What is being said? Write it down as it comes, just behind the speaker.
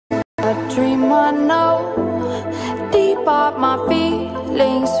A dream I know, deep up my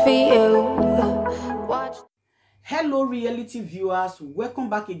feelings for you. Watch. Hello reality viewers, welcome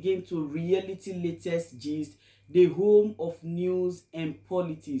back again to Reality Latest Gist, the home of news and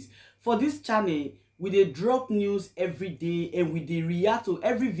politics. For this channel, we dey drop news every day and we dey react to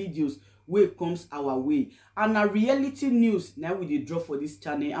every videos wey comes our way. And na reality news now we dey drop for this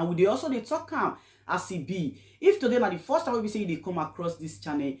channel, and we dey also dey talk am as e be. If today na the first time we say you dey come across this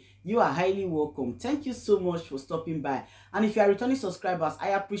channel, you are highly welcome. Thank you so much for stopping by. And if you are returning subscribers, I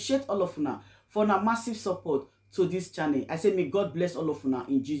appreciate all of una for una massive support to this channel. I say may God bless all of una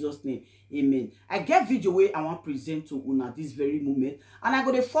in Jesus name. Amen. I get video wey I want present to una this very moment, and I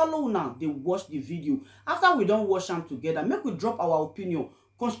go dey follow una dey watch the video. After we don watch am together, make we drop our opinion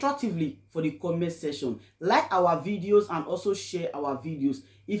constructively for the comment section. Like our videos and also share our videos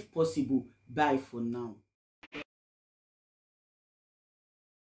if possible. Bye for now.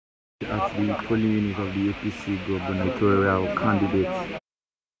 At the polling unit of the APC gubernatorial candidate,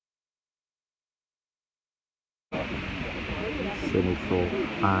 Senator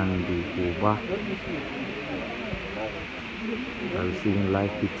Anambra, are receiving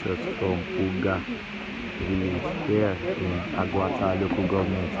live pictures from Uga village here in Agwata local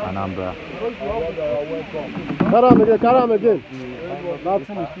government, Anambra. Carry him again. That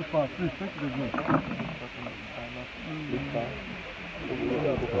thing is too far. Please take it again. You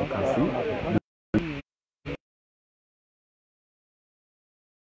can see.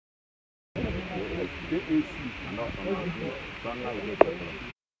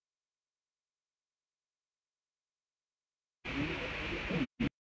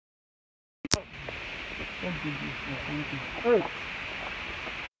 Eight,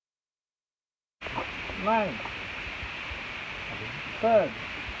 9, 10,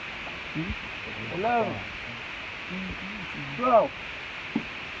 11, 12,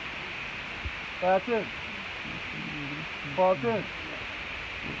 13, 14,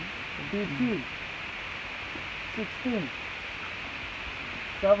 15, 16,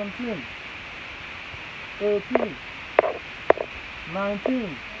 17, 18, 19,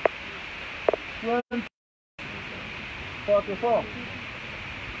 20, 44,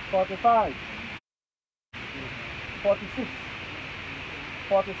 45, 46,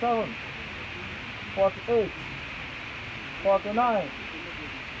 47, 48, 49,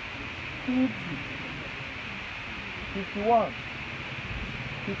 50, 51,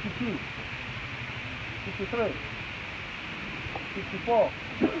 52, 53, 54,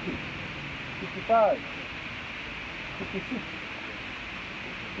 55, 56,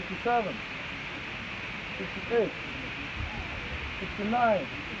 57, 58, 59,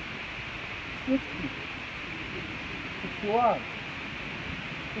 60, 61,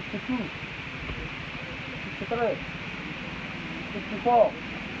 62, 63, 64,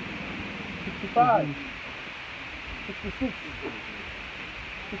 65, 66,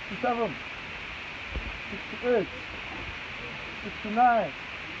 67, 68, 69,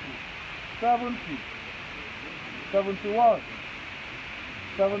 70, 71,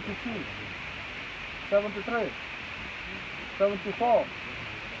 72, 73, 74,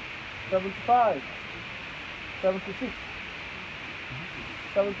 75, 76,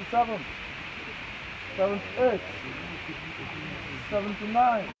 77, 78,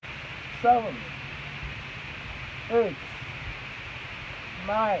 79, 7, 8,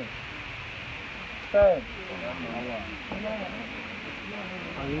 9, 10.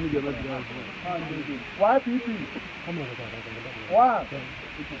 YPP 1,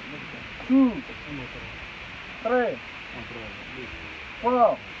 2, 3,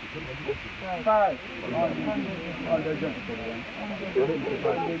 4, 5.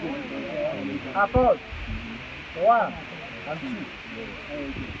 Accord 1 and 2.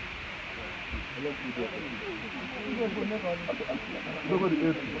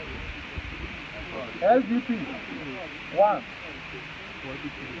 SDP 1.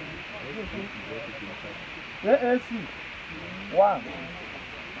 AAC 1.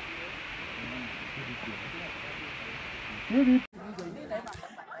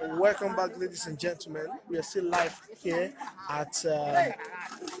 Welcome back, ladies and gentlemen. We are still live here at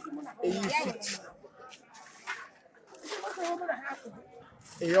AEFIT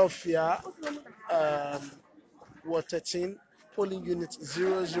Ayofia Ward 13 polling unit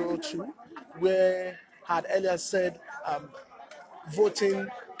 002, where had earlier said voting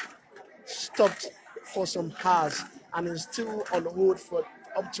stopped for some hours and is still on hold for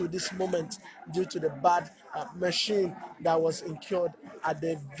up to this moment due to the bad machine that was incurred at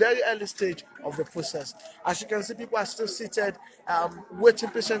the very early stage of the process. As you can see, people are still seated, waiting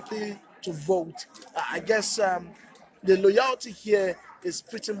patiently to vote. I guess the loyalty here is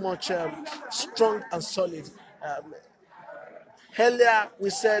pretty much strong and solid. Earlier, we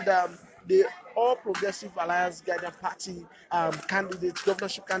said the All Progressive Alliance Guardian Party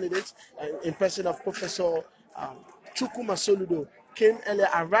governorship candidate, in person of Professor Chukwuma Soludo,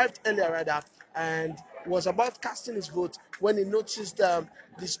 arrived earlier, and was about casting his vote when he noticed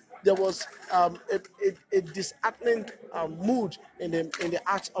there was a disheartening mood in the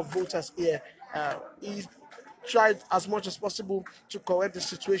hearts of voters here. He tried as much as possible to correct the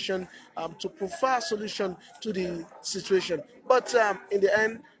situation, to provide a solution to the situation. But in the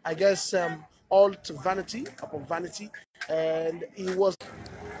end, I guess all to vanity upon vanity, and he was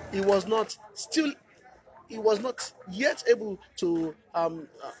not yet able to,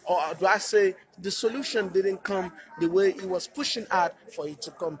 or do I say, the solution didn't come the way he was pushing hard for it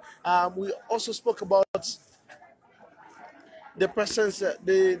to come. We also spoke about the presence,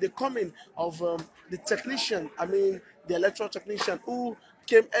 the coming of the technician, the electoral technician who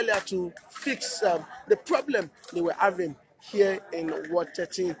came earlier to fix the problem they were having here in Ward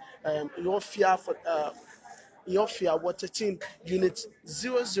 13, Iofia Ward 13, Unit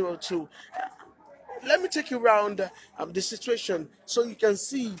 002. Let me take you around the situation so you can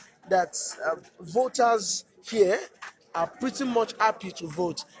see that voters here are pretty much happy to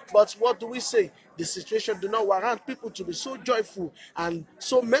vote. But what do we say? The situation do not warrant people to be so joyful and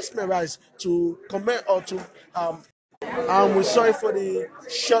so mesmerized to comment or to we're sorry for the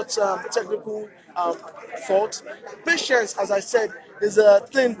short technical fault. Patience, as I said, is a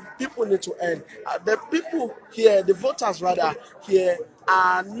thing people need to earn. The people here, the voters rather here,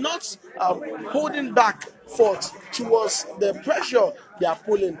 are not holding back forth towards the pressure they are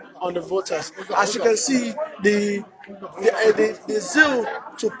pulling on the voters. As you can see, the zeal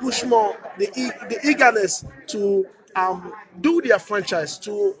to push more, the eagerness to do their franchise,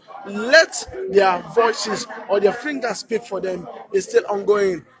 to let their voices or their fingers speak for them is still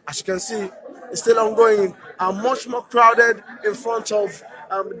ongoing. As you can see, it's still ongoing and much more crowded in front of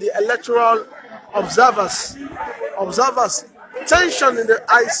the electoral observers. Tension in the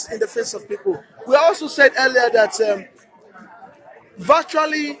eyes, in the face of people. We also said earlier that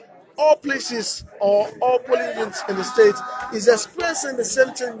virtually all places or all polling units in the state is expressing the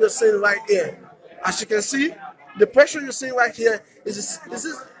same thing you're seeing right here. As you can see, the pressure you're seeing right here is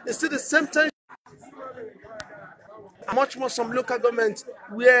still the same tension. Much more some local governments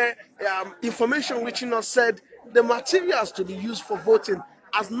where information reaching us said the materials to be used for voting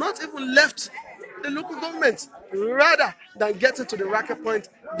has not even left the local government, rather than getting to the racket point,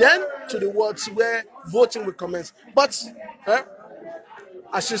 then to the wards where voting will commence. But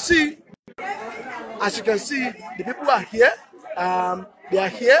as you can see, the people are here. They are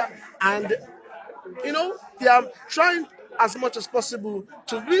here, and they are trying as much as possible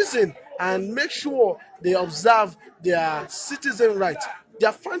to reason and make sure they observe their citizen right,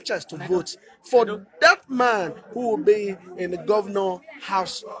 their franchise to vote for that man who will be in the governor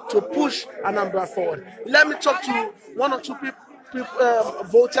house to push Anambra forward. Let me talk to one or two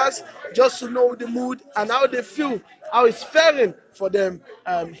voters just to know the mood and how they feel, how it's faring for them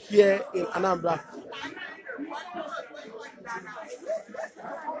here in Anambra.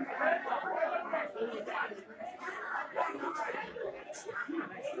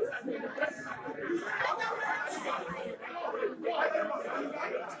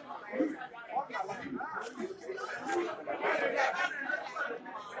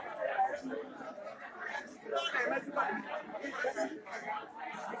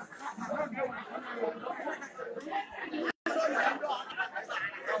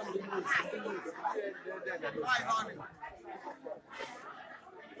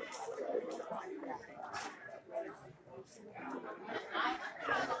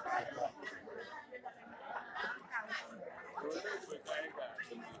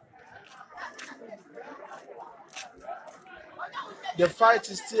 The fight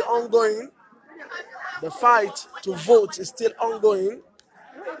is still ongoing. The fight to vote is still ongoing.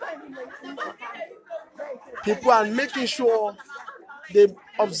 People are making sure they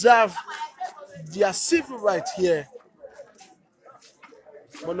observe their civil rights here.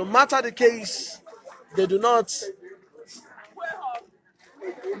 But no matter the case, they do not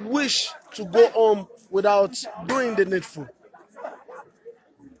wish to go home without doing the needful.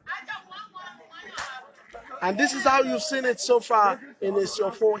 And this is how you've seen it so far in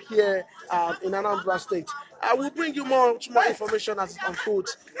Tèńśìøń here in Anambra State. I will bring you much more information as it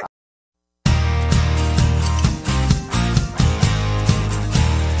unfolds.